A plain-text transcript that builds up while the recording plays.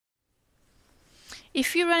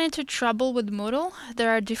If you run into trouble with Moodle,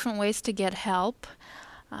 there are different ways to get help.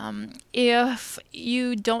 If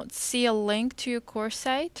you don't see a link to your course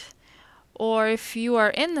site, or if you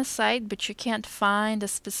are in the site but you can't find a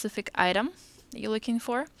specific item that you're looking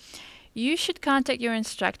for, you should contact your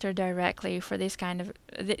instructor directly for these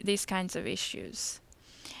kinds of issues.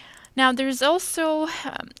 Now, there's also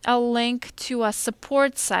a link to a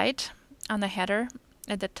support site on the header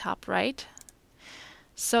at the top right.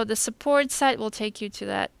 So the support site will take you to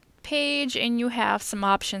that page, and you have some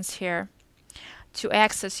options here to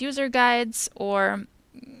access user guides or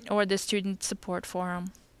the student support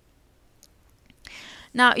forum.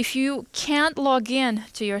 Now, if you can't log in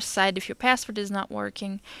to your site, if your password is not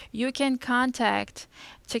working, you can contact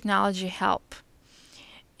technology help.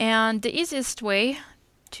 And the easiest way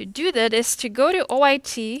to do that is to go to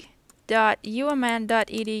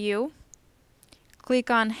oit.umn.edu,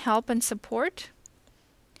 click on Help and Support,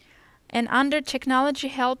 and under Technology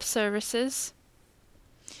Help Services,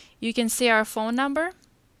 you can see our phone number.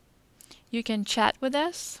 You can chat with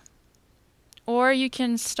us, or you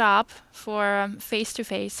can stop for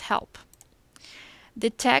face-to-face help. The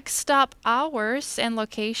tech stop hours and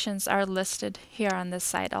locations are listed here on this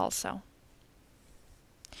site also.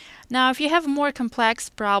 Now, if you have more complex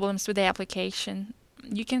problems with the application,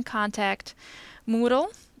 you can contact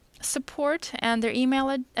Moodle support, and their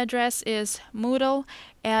email address is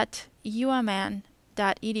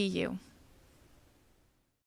moodle@umn.edu.